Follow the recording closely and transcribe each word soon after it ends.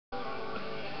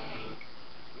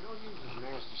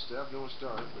stuff don't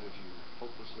start, but if you're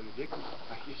hopelessly addicted,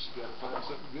 I guess you gotta find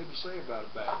something good to say about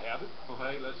a bad habit. Well,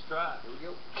 hey, let's try. Here we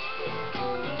go.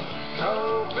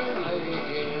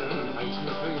 Copenhagen makes me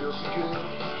feel so good.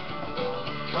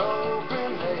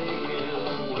 Copenhagen,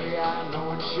 the way I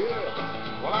know it should.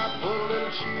 Well, I put a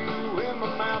little chew in my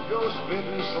mouth, go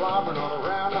spitting, slobbering all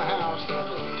around the house.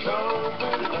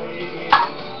 Copenhagen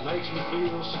makes me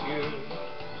feel so good.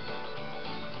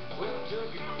 Well,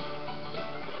 took it.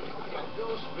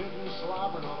 Go spitting,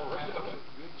 slobbering all around. Good to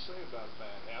say about a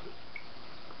bad habit.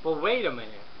 Well, wait a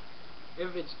minute.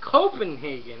 If it's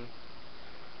Copenhagen,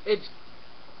 it's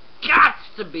got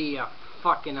to be a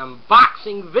fucking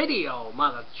unboxing video,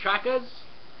 mother truckers.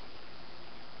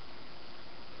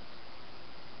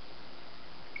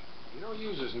 You don't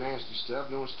use this nasty stuff,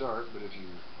 don't start, but if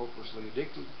you're hopelessly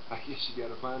addicted, I guess you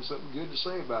gotta find something good to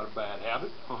say about a bad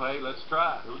habit. Well, hey, let's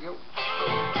try. Here we go.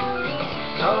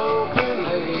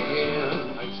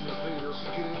 Copenhagen makes me feel so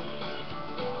good.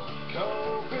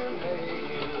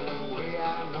 Copenhagen, the way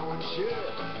I know it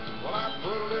should. Well, I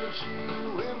put a little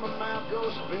chew in my mouth,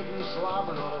 go spitting,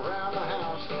 slobbering all around the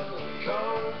house.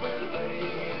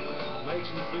 Copenhagen makes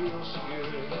me feel so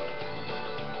good.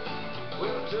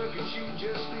 Well, took a chew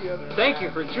just the other Thank you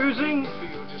for choosing.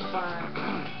 Feel just fine.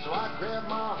 So I grabbed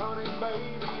my honey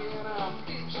baby and I'm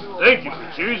so Thank you for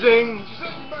choosing.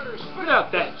 better Spit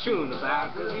out that tune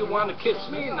about, because you want to kiss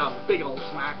me and a big old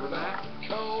smack with that.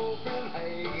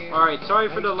 Alright, sorry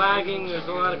for the lagging. There's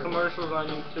a lot of commercials on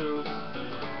YouTube.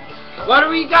 What do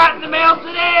we got in the mail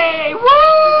today?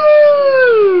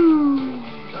 Woo!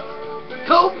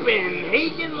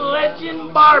 Copenhagen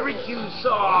Legend Barbecue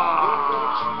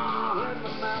Sauce.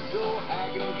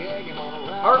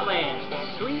 Heartland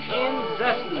Sweet and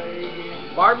Zesty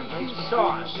Barbecue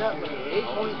Sauce. That weighs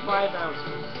 8.5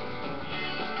 ounces.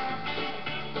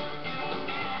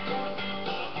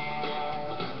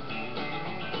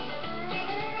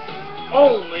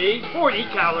 Only 40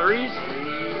 calories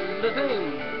in the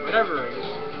thing. Whatever it is.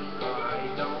 I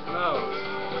don't know.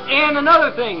 And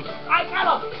another thing. I got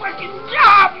a freaking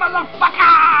job,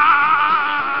 motherfucker!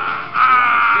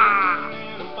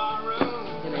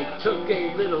 And I took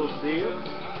a little beer.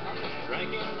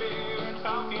 Drinking beer,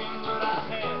 talking, but I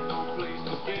had no place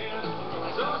to get.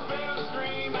 So I fell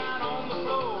stream out on the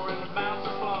floor and the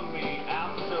bouncer flung me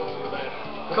out the door. That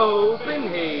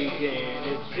Copenhagen,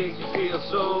 it makes you feel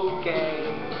so gay.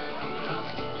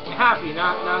 Happy,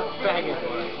 not faggot.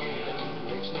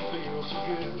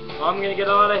 Well, I'm gonna get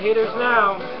a lot of haters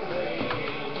now.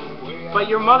 But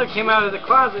your mother came out of the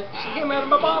closet. She came out of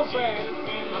my ball sack.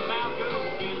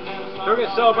 We're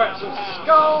gonna celebrate some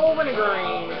skull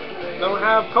wintergreen. Don't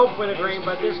have Coke wintergreen,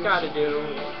 but this gotta do.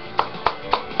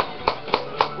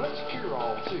 Let's cure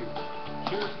all too.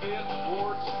 cure spit,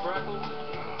 warts, freckles,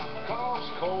 Coughs,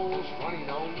 colds, runny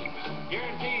nose.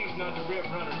 guarantees not to rip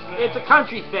runner's neck. It's a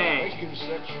country thing. Bacon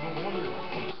sexual wonder.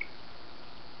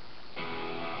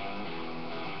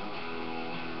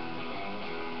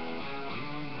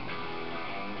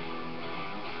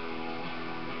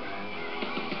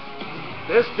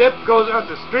 This dip goes out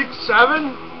to Streak 7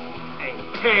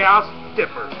 and Chaos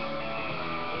Dipper.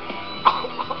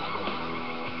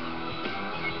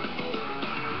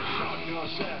 Shotgun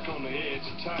shack on the edge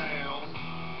of town.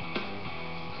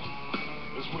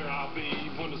 That's where I'll be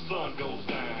when the sun goes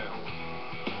down.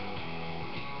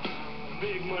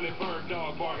 Big money bird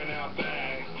dog barking out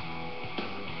back.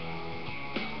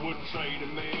 Wouldn't trade a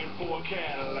man for a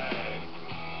Cadillac.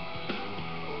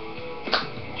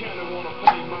 Kinda wanna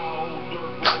pay my old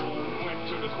dirt road. Went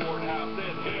to the courthouse,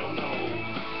 said hell no.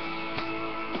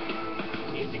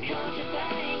 It's a country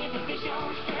thing, it's a fish on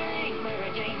a string. Mary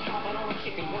Jane chopping on a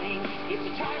chicken wing. It's a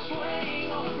tire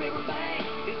swing on the riverbank.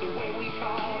 It's the way we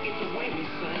talk, it's the way we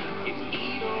sing. It's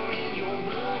either in your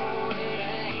blood or it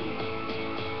ain't.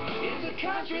 It's a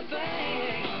country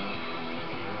thing.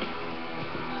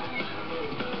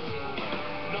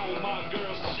 Know my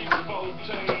girl since she was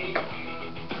 14.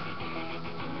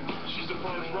 She's the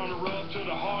first runner-up to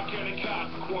the Hawk-County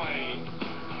Cotton Queen.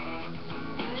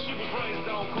 She was raised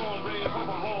on cornbread from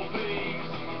her whole peas.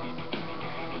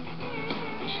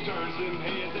 She turns them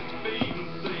heads at the feed and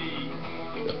see.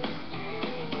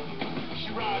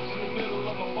 She rides in the middle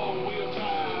of a four-wheel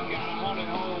drive. Got a honey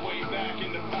hole way back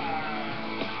in the fire.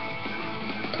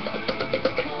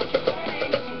 Country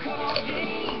thing, it's some cut-off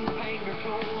jeans. Paint your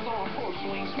clothes on a porch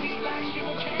swing. Sweet like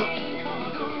sugar cane, come a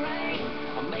good rain.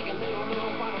 I'll make a little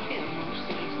while of him who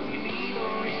sings. It's either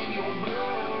in your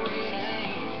blood or it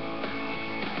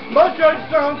ain't. Much I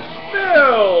don't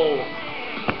spill!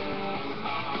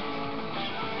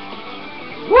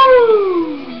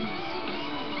 Woo!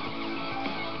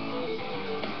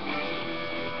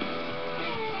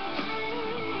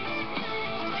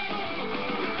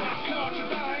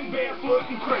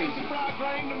 crazy. Fried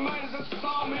grain tomatoes and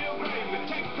sawmill gravy.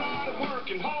 Take pride of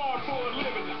working hard for a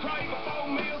living. Pray before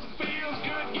meals, it feels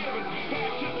good giving.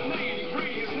 Back to the need,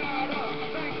 ingredients not up.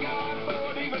 Thank God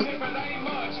for it, even if it ain't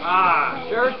much. Ah,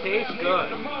 sure tastes good.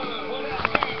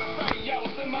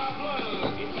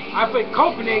 I put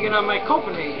Copenhagen on my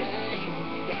Copenhagen.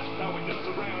 That's how we do it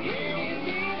around here.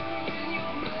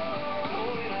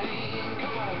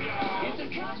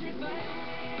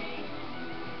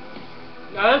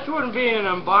 Now this wouldn't be an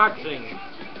unboxing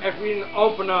if we didn't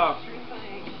open up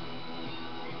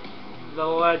the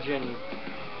legend.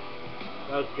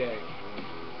 Okay.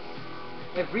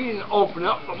 If we didn't open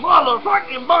up the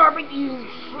motherfucking barbecue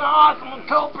sauce from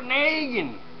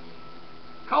Copenhagen.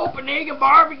 Copenhagen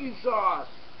barbecue sauce.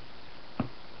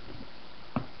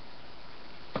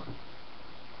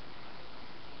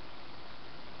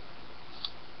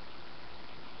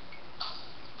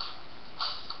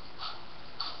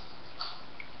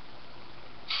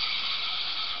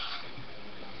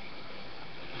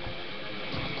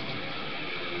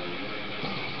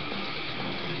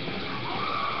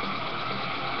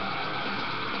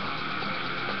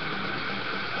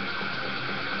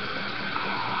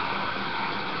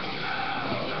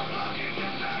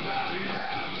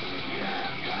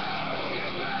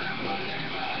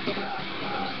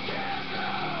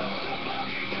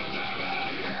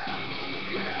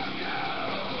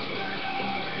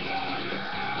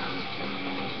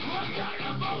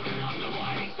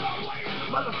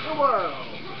 Motherfucker world.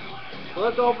 So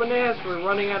let's open this. We're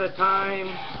running out of time.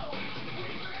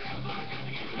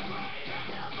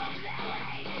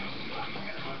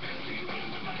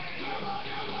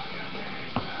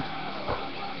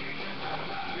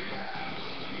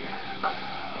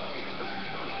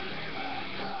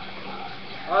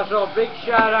 Also, a big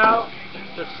shout out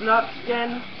to Snuff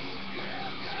Skin.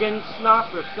 Skin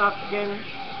Snuff or Snuff Skin.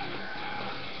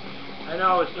 I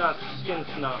know it's not Skin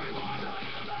Snuff.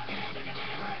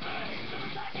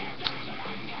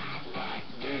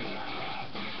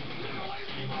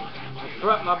 I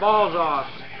sweat my balls off.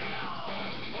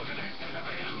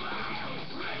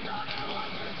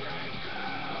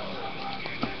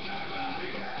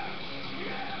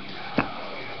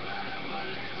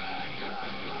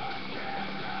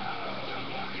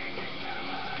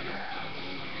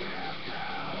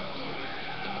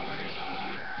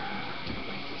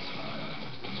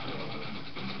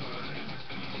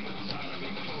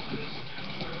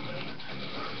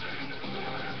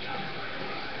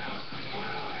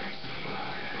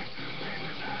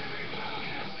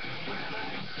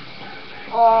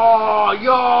 Oh,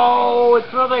 yo, it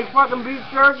smells like fucking beef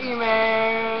jerky,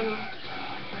 man.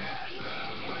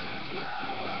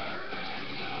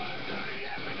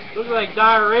 Looks like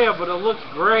diarrhea, but it looks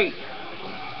great.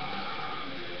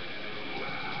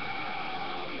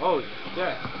 Oh,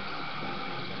 shit.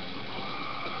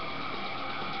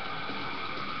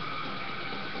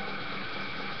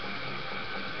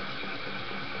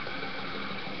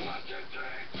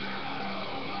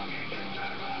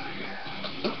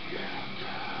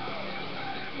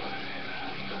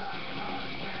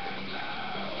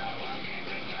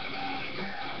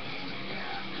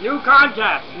 New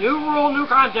contest, new rule, new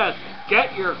contest.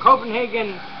 Get your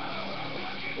Copenhagen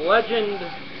Legend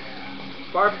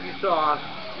barbecue sauce.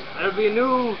 It'll be a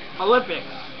new Olympics.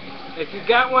 If you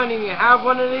got one and you have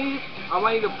one of these, I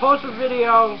want you to post a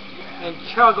video and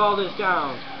chug all this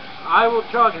down. I will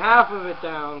chug half of it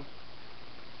down.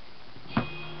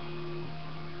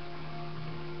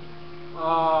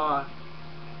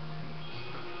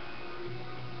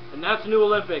 And that's new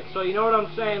Olympics. So you know what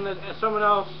I'm saying? That someone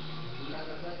else.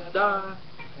 Oh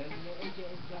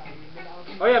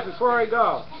yeah, before I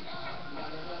go,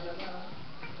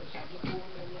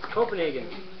 Copenhagen.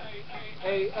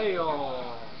 Hey,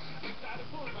 oh,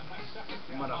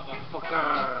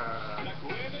 motherfucker.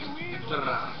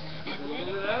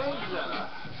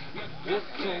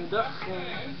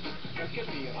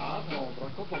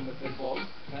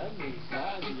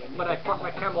 But I fucked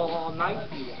my camel all night.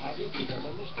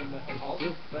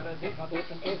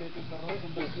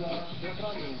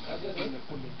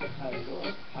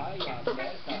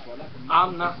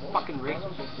 I'm not fucking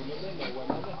racist.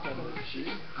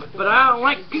 But I don't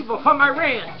like people from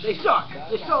Iran. They suck.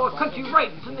 They stole our country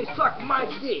rights and they suck my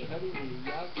dick.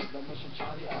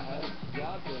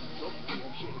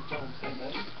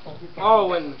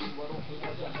 Oh, and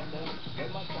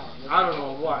I don't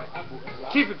know what.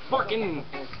 Keep it fucking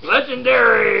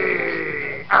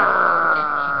legendary.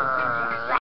 Arrgh.